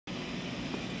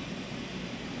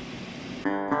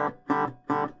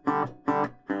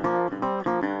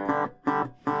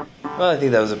Well, I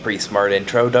think that was a pretty smart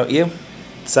intro, don't you?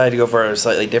 Decided to go for a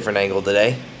slightly different angle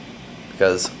today,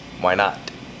 because why not?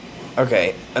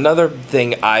 Okay, another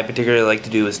thing I particularly like to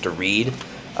do is to read.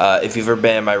 If you've ever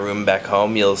been in my room back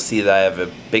home, you'll see that I have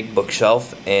a big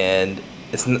bookshelf, and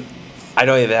I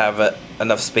don't even have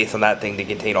enough space on that thing to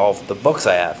contain all of the books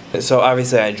I have. So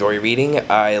obviously I enjoy reading.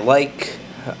 I like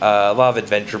a lot of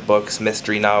adventure books,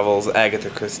 mystery novels, Agatha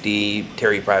Christie,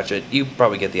 Terry Pratchett. You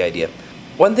probably get the idea.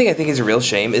 One thing I think is a real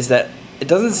shame is that it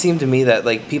doesn't seem to me that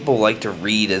like people like to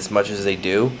read as much as they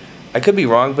do. I could be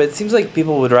wrong, but it seems like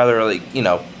people would rather like,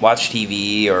 watch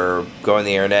TV or go on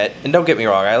the internet. And don't get me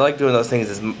wrong, I like doing those things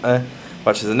as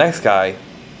much as the next guy.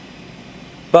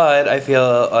 But I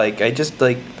feel like I just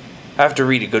have to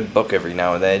read a good book every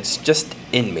now and then. It's just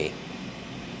in me.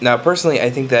 Now, personally, I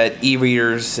think that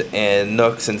e-readers and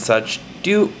Nooks and such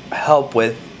do help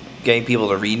with getting people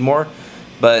to read more,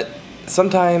 but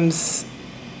sometimes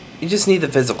you just need the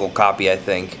physical copy, I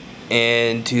think.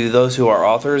 And to those who are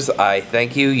authors, I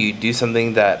thank you. You do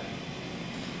something that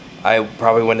I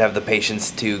probably wouldn't have the patience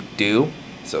to do,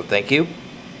 so thank you.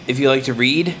 If you like to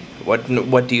read, what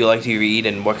do you like to read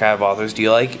and what kind of authors do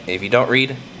you like? If you don't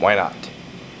read, why not?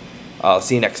 I'll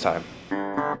see you next time.